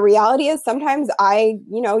the reality is sometimes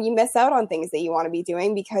you miss out on things that you want to be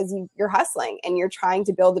doing because you're hustling and you're trying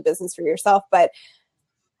to build a business for yourself. But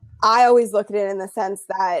I always look at it in the sense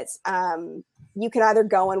that you can either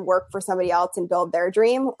go and work for somebody else and build their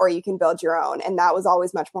dream, or you can build your own. And that was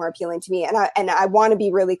always much more appealing to me. And I want to be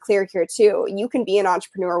really clear here too. You can be an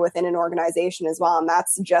entrepreneur within an organization as well. And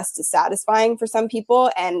that's just as satisfying for some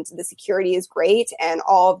people. And the security is great and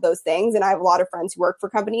all of those things. And I have a lot of friends who work for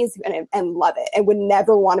companies and love it and would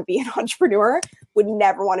never want to be an entrepreneur, would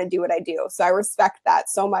never want to do what I do. So I respect that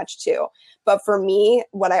so much too. But for me,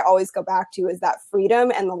 what I always go back to is that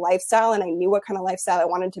freedom and the lifestyle. And I knew what kind of lifestyle I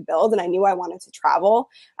wanted to build, and I knew I wanted to travel.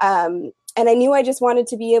 And I knew I just wanted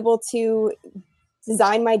to be able to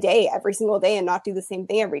design my day every single day and not do the same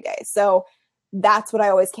thing every day. So that's what I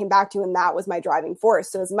always came back to. And that was my driving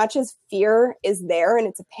force. So as much as fear is there and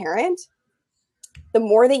it's apparent, the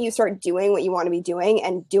more that you start doing what you want to be doing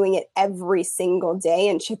and doing it every single day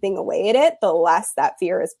and chipping away at it, the less that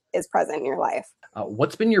fear is present in your life.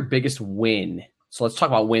 What's been your biggest win? So let's talk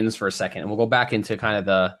about wins for a second, and we'll go back into kind of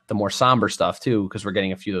the more somber stuff too, because we're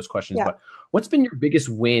getting a few of those questions. Yeah. But what's been your biggest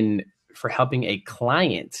win for helping a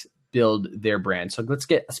client build their brand? So let's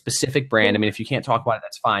get a specific brand. I mean, if you can't talk about it,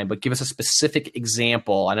 that's fine, but give us a specific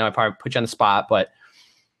example. I know I probably put you on the spot, but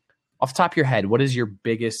off the top of your head, what is your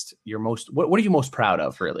biggest, what are you most proud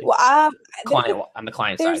of, really? Well, on the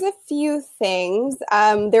client side. There's a few things.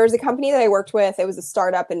 There was a company that I worked with. It was a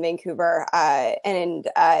startup in Vancouver, and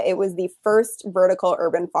it was the first vertical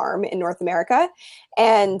urban farm in North America.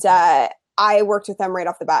 And I worked with them right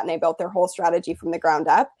off the bat, and I built their whole strategy from the ground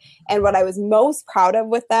up. And what I was most proud of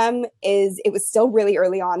with them is it was still really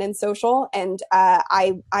early on in social, and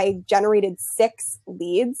I generated 6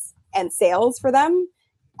 leads and sales for them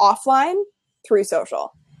offline through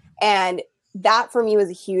social. And that for me was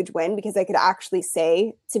a huge win, because I could actually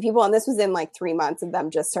say to people, and this was in like 3 months of them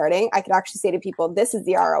just starting, I could actually say to people, this is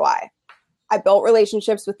the ROI. I built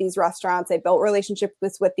relationships with these restaurants. I built relationships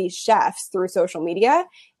with these chefs through social media,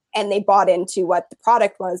 and they bought into what the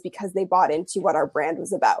product was because they bought into what our brand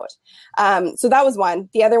was about. So that was one.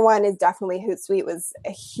 The other one is definitely Hootsuite was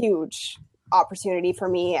a huge opportunity for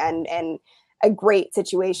me, and a great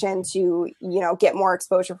situation to, get more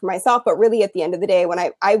exposure for myself. But really at the end of the day, when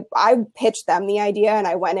I pitched them the idea, and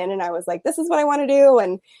I went in and I was like, this is what I want to do.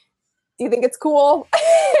 And do you think it's cool?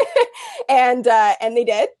 And they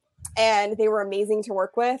did. and they were amazing to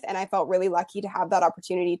work with. And I felt really lucky to have that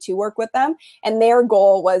opportunity to work with them. And their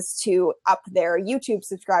goal was to up their YouTube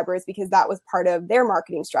subscribers, because that was part of their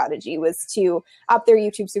marketing strategy, was to up their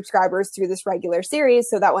YouTube subscribers through this regular series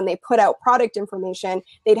so that when they put out product information,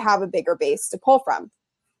 they'd have a bigger base to pull from.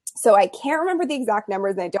 So I can't remember the exact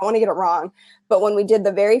numbers and I don't want to get it wrong, but when we did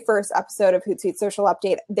the very first episode of Hootsuite Social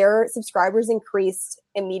Update, their subscribers increased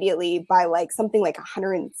immediately by like something like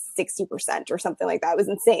 160% or something like that. It was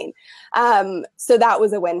insane. So that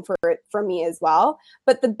was a win for me as well.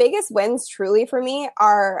 But the biggest wins truly for me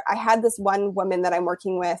are, I had this one woman that I'm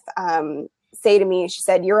working with say to me, she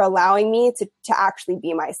said, "You're allowing me to actually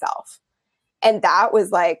be myself." And that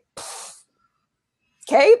was like,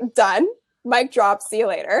 okay, done. Mic drop, see you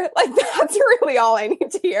later. Like, that's really all I need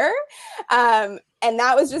to hear. And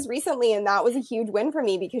that was just recently. And that was a huge win for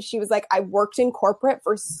me, because she was like, I worked in corporate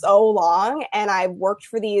for so long and I've worked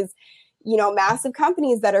for these, massive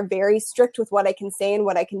companies that are very strict with what I can say and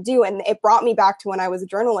what I can do. And it brought me back to when I was a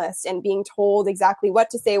journalist and being told exactly what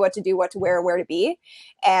to say, what to do, what to wear, where to be.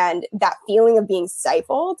 And that feeling of being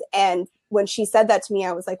stifled. And when she said that to me,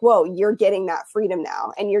 I was like, whoa, you're getting that freedom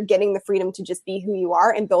now. And you're getting the freedom to just be who you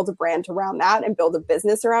are and build a brand around that and build a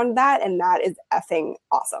business around that. And that is effing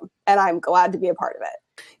awesome. And I'm glad to be a part of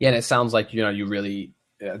it. Yeah. And it sounds like, you really,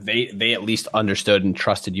 they at least understood and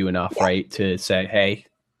trusted you enough, right, to say, hey,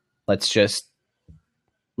 let's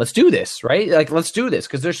do this, right? Like, let's do this.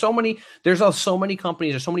 Cause there's so many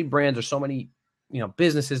companies, there's so many brands, there's so many,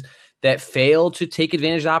 businesses that fail to take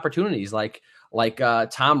advantage of opportunities. Like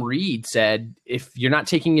Tom Reed said, if you're not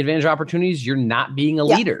taking advantage of opportunities, you're not being a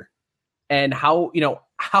leader. And how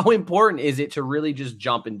important is it to really just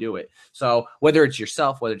jump and do it? So whether it's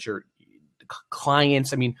yourself, whether it's your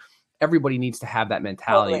clients, I mean, everybody needs to have that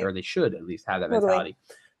mentality, or they should at least have that mentality.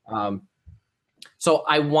 So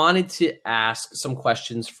I wanted to ask some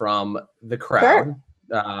questions from the crowd.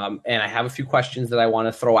 Sure. And I have a few questions that I want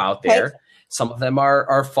to throw out there. Okay. Some of them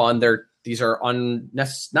are fun. These are not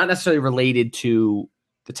necessarily related to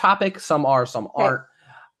the topic. Some are, some aren't.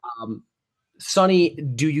 Sunny,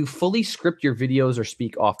 do you fully script your videos or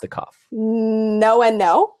speak off the cuff? No and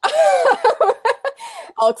no.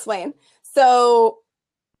 I'll explain. So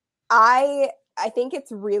I think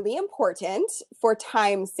it's really important, for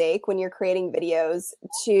time's sake, when you're creating videos,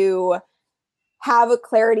 to have a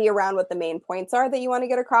clarity around what the main points are that you want to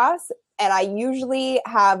get across. And I usually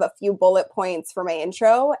have a few bullet points for my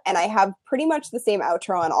intro, and I have pretty much the same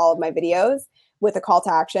outro on all of my videos with a call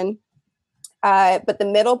to action. But the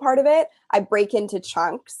middle part of it, I break into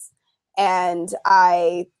chunks, and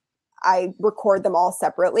I record them all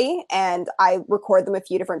separately, and I record them a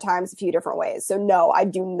few different times, a few different ways. So no, I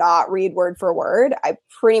do not read word for word. I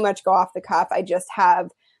pretty much go off the cuff. I just have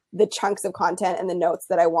the chunks of content and the notes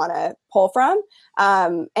that I want to pull from.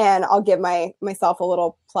 And I'll give myself a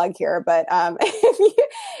little plug here, but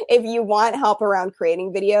if you want help around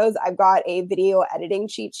creating videos, I've got a video editing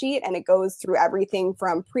cheat sheet, and it goes through everything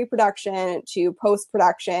from pre-production to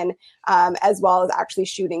post-production, as well as actually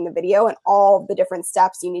shooting the video, and all the different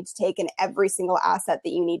steps you need to take and every single asset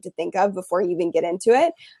that you need to think of before you even get into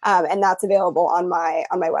it. And that's available on my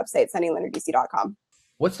website, sunnylinnerdc.com.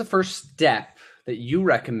 What's the first step that you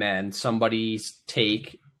recommend somebody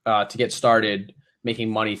take to get started making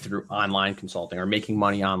money through online consulting, or making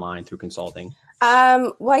money online through consulting?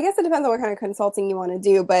 Well, I guess it depends on what kind of consulting you want to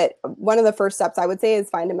do, but one of the first steps I would say is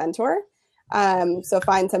find a mentor. So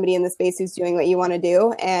find somebody in the space who's doing what you want to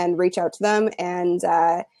do and reach out to them. And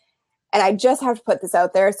I just have to put this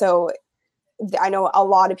out there. So I know a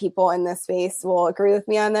lot of people in this space will agree with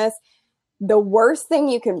me on this. The worst thing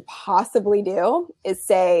you can possibly do is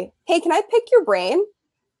say, hey, can I pick your brain?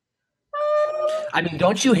 I mean,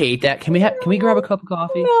 don't you hate that? Can we grab a cup of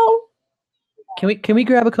coffee? No. Can we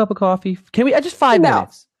grab a cup of coffee? Can we just 5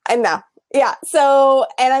 minutes? I know. Yeah. So,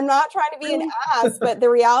 and I'm not trying to be an ass, but the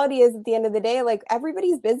reality is, at the end of the day, like,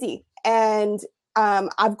 everybody's busy, and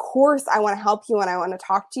of course I want to help you and I want to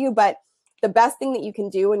talk to you, but the best thing that you can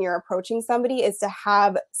do when you're approaching somebody is to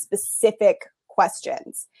have specific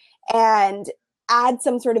questions and add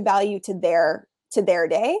some sort of value to their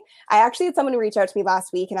day. I actually had someone reach out to me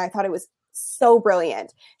last week, and I thought it was so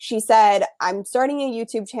brilliant. She said, I'm starting a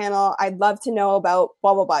YouTube channel. I'd love to know about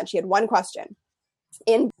blah, blah, blah. And she had one question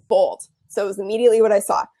in bold. So it was immediately what I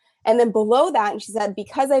saw. And then below that, and she said,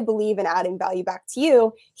 because I believe in adding value back to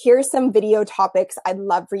you, here's some video topics I'd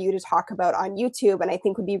love for you to talk about on YouTube and I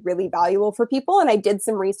think would be really valuable for people. And I did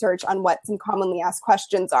some research on what some commonly asked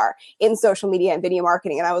questions are in social media and video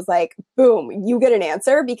marketing. And I was like, boom, you get an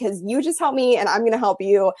answer because you just helped me and I'm going to help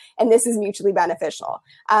you. And this is mutually beneficial.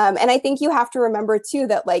 And I think you have to remember too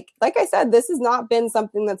that like I said, this has not been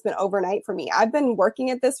something that's been overnight for me. I've been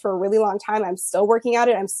working at this for a really long time. I'm still working at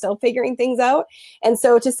it. I'm still figuring things out. And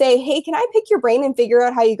so to say, hey, can I pick your brain and figure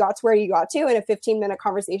out how you got to where you got to in a 15-minute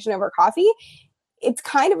conversation over coffee? It's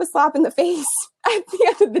kind of a slap in the face at the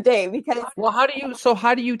end of the day because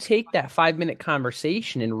how do you take that 5-minute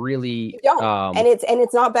conversation and really and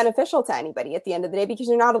it's not beneficial to anybody at the end of the day because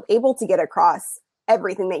you're not able to get across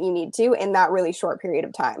everything that you need to in that really short period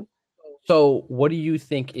of time. So what do you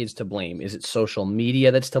think is to blame? Is it social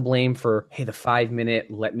media that's to blame for, hey, the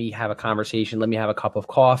 5-minute, let me have a conversation, let me have a cup of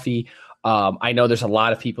coffee? I know there's a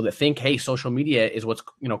lot of people that think, hey, social media is what's,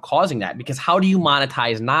 causing that, because how do you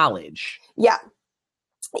monetize knowledge? Yeah.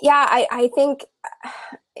 I think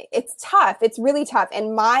it's tough. It's really tough.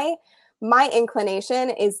 And my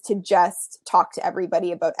inclination is to just talk to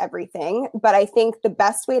everybody about everything. But I think the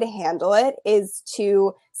best way to handle it is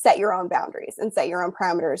to set your own boundaries and set your own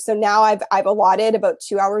parameters. So now I've allotted about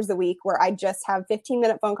 2 hours a week where I just have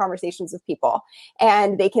 15-minute phone conversations with people,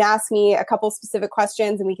 and they can ask me a couple specific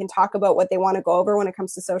questions and we can talk about what they want to go over when it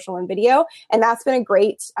comes to social and video. And that's been a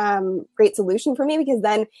great solution for me because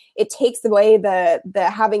then it takes away the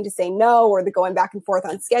having to say no or the going back and forth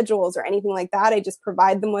on schedules or anything like that. I just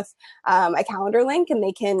provide them with a calendar link and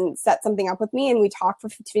they can set something up with me and we talk for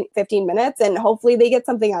 15 minutes and hopefully they get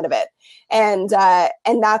something out of it. And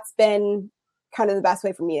that's been kind of the best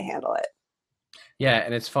way for me to handle it. Yeah.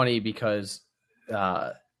 And it's funny because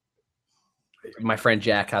my friend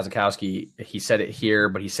Jack Kazakowski, he said it here,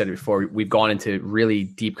 but he said it before. We've gone into really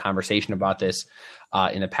deep conversation about this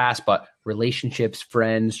in the past, but relationships,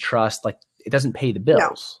 friends, trust, like it doesn't pay the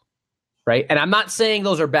bills. No. Right. And I'm not saying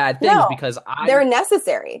those are bad things because they're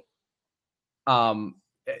necessary.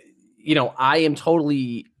 I am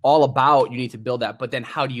totally all about you need to build that, but then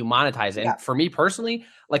how do you monetize it? And for me personally,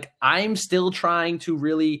 like I'm still trying to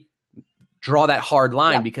really draw that hard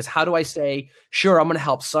line because how do I say, sure, I'm going to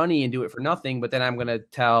help Sunny and do it for nothing, but then I'm going to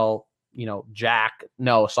tell, Jack,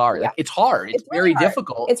 no, sorry. Like, it's hard. It's really very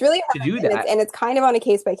difficult. It's really hard to do that. And it's kind of on a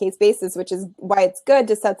case-by-case basis, which is why it's good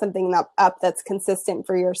to set something up that's consistent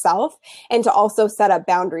for yourself and to also set up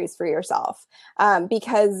boundaries for yourself.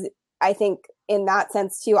 Because I think in that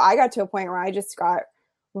sense too, I got to a point where I just got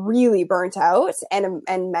really burnt out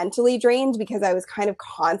and mentally drained because I was kind of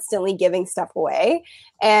constantly giving stuff away.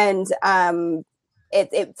 And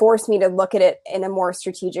it forced me to look at it in a more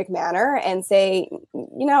strategic manner and say,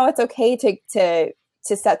 it's okay to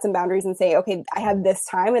set some boundaries and say, okay, I have this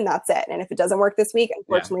time and that's it. And if it doesn't work this week,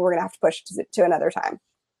 unfortunately, we're going to have to push to another time.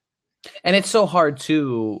 And it's so hard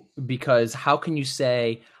too, because how can you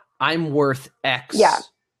say I'm worth X? Yeah.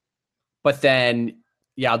 But then,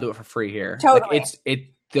 I'll do it for free here. Totally.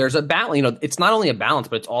 Like there's a balance, it's not only a balance,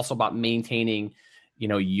 but it's also about maintaining,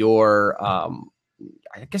 your,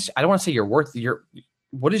 I guess I don't want to say your worth,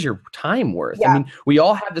 what is your time worth? Yeah. I mean, we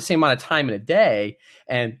all have the same amount of time in a day.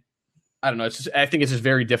 And I don't know, I think it's just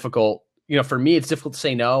very difficult. For me, it's difficult to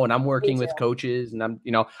say no. And I'm working with coaches and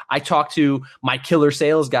I talk to my killer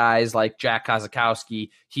sales guys like Jack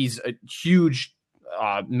Kazakowski. He's a huge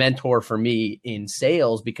mentor for me in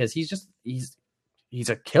sales because he's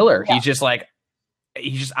a killer. Yeah.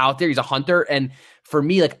 He's just out there. He's a hunter. And for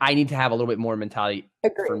me, like I need to have a little bit more mentality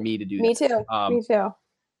for me to do that. Me too. Me too.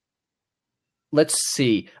 Let's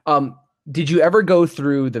see. Did you ever go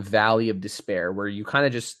through the valley of despair where you kind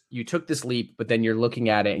of you took this leap, but then you're looking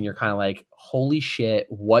at it and you're kind of like, holy shit,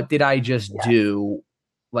 what did I just do?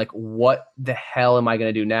 Like, what the hell am I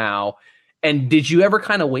going to do now? And did you ever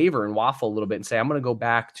kind of waver and waffle a little bit and say, I'm going to go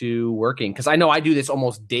back to working? Because I know I do this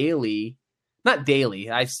almost daily. Not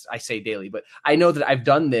daily. I say daily, but I know that I've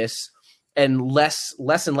done this and less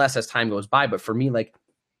and less as time goes by. But for me, like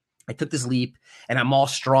I took this leap and I'm all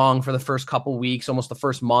strong for the first couple weeks, almost the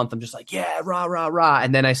first month. I'm just like, yeah, rah, rah, rah.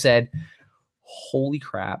 And then I said, holy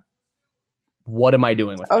crap, what am I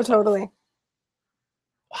doing with myself? Totally.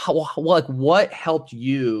 What helped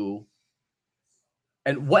you?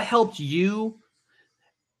 And what helped you?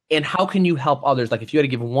 And how can you help others? Like if you had to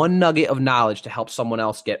give one nugget of knowledge to help someone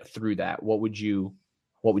else get through that, what would you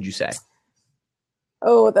say?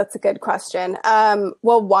 Oh, that's a good question.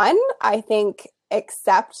 Well, one, I think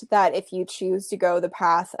accept that if you choose to go the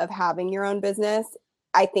path of having your own business,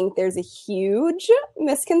 I think there's a huge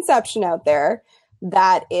misconception out there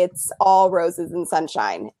that it's all roses and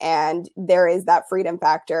sunshine, and there is that freedom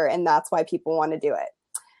factor, and that's why people want to do it.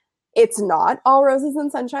 It's not all roses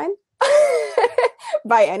and sunshine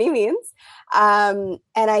by any means. And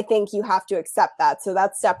I think you have to accept that. So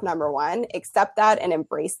that's step number one. Accept that and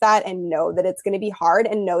embrace that and know that it's going to be hard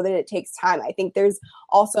and know that it takes time. I think there's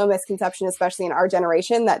also a misconception, especially in our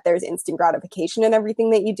generation, that there's instant gratification in everything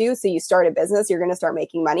that you do. So you start a business, you're going to start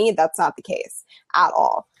making money. That's not the case at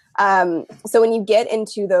all. So when you get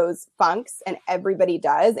into those funks, and everybody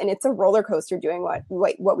does, and it's a roller coaster doing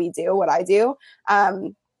what we do, what I do,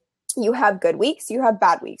 you have good weeks, you have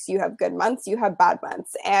bad weeks, you have good months, you have bad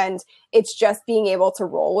months. And it's just being able to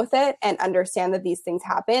roll with it and understand that these things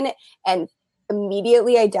happen, and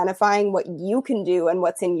immediately identifying what you can do and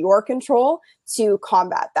what's in your control to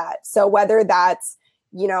combat that. So whether that's,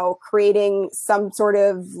 creating some sort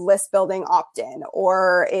of list building opt-in,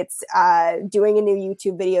 or it's doing a new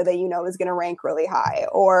YouTube video that is going to rank really high,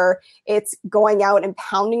 or it's going out and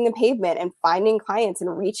pounding the pavement and finding clients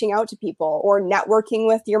and reaching out to people, or networking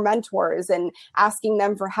with your mentors and asking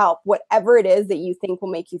them for help. Whatever it is that you think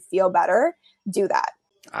will make you feel better, do that.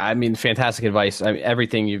 I mean, fantastic advice.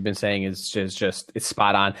 Everything you've been saying is just it's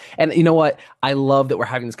spot on. And you know what? I love that we're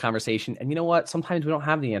having this conversation. And you know what? Sometimes we don't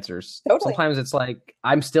have the answers. Totally. Sometimes it's like,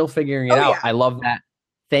 I'm still figuring it out. Yeah. I love that.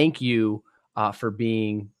 Thank you for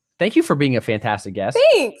being a fantastic guest.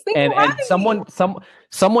 Thanks. And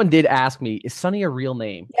someone did ask me, is Sunny a real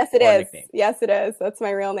name? Yes, it is. Yes, it is. That's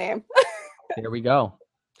my real name. There we go.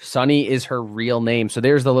 Sunny is her real name. So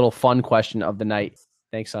there's the little fun question of the night.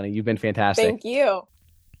 Thanks, Sunny. You've been fantastic. Thank you.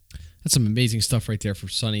 That's some amazing stuff right there for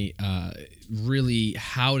Sunny. Really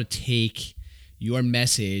how to take your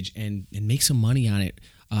message and make some money on it.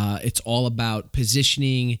 It's all about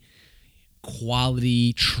positioning,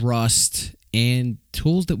 quality, trust, and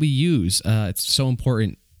tools that we use. It's so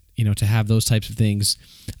important, to have those types of things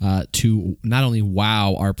to not only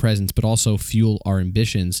wow our presence, but also fuel our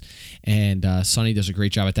ambitions. And Sunny does a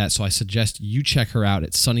great job at that. So I suggest you check her out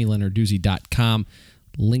at sunnylenarduzzi.com.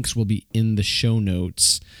 Links will be in the show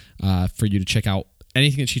notes for you to check out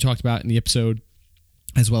anything that she talked about in the episode,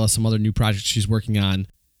 as well as some other new projects she's working on.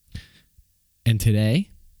 And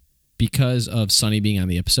today, because of Sunny being on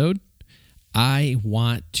the episode, I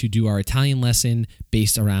want to do our Italian lesson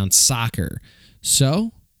based around soccer.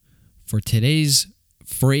 So for today's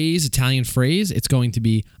Italian phrase, it's going to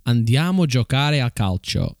be andiamo a giocare a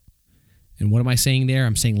calcio. And what am I saying there?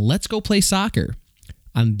 I'm saying, let's go play soccer.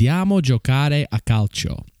 Andiamo a giocare a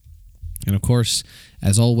calcio. And of course,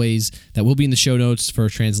 as always, that will be in the show notes for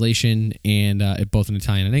translation and both in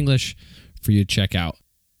Italian and English for you to check out.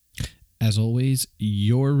 As always,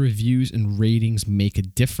 your reviews and ratings make a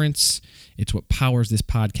difference. It's what powers this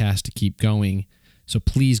podcast to keep going. So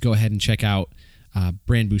please go ahead and check out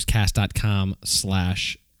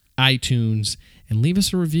brandboostcast.com/iTunes and leave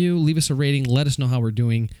us a review, leave us a rating, let us know how we're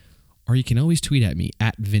doing. Or you can always tweet at me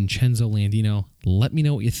at Vincenzo Landino. Let me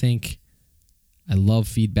know what you think. I love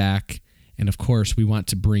feedback. And of course, we want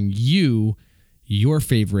to bring you your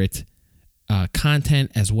favorite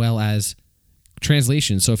content as well as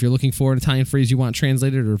translations. So if you're looking for an Italian phrase you want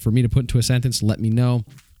translated or for me to put into a sentence, let me know.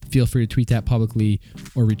 Feel free to tweet that publicly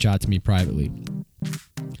or reach out to me privately.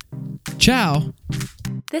 Ciao.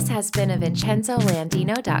 This has been a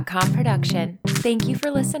VincenzoLandino.com production. Thank you for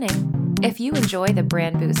listening. If you enjoy the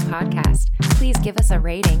Brand Boost podcast, please give us a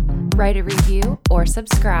rating, write a review, or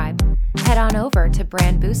subscribe. Head on over to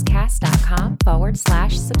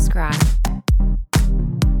brandboostcast.com/subscribe.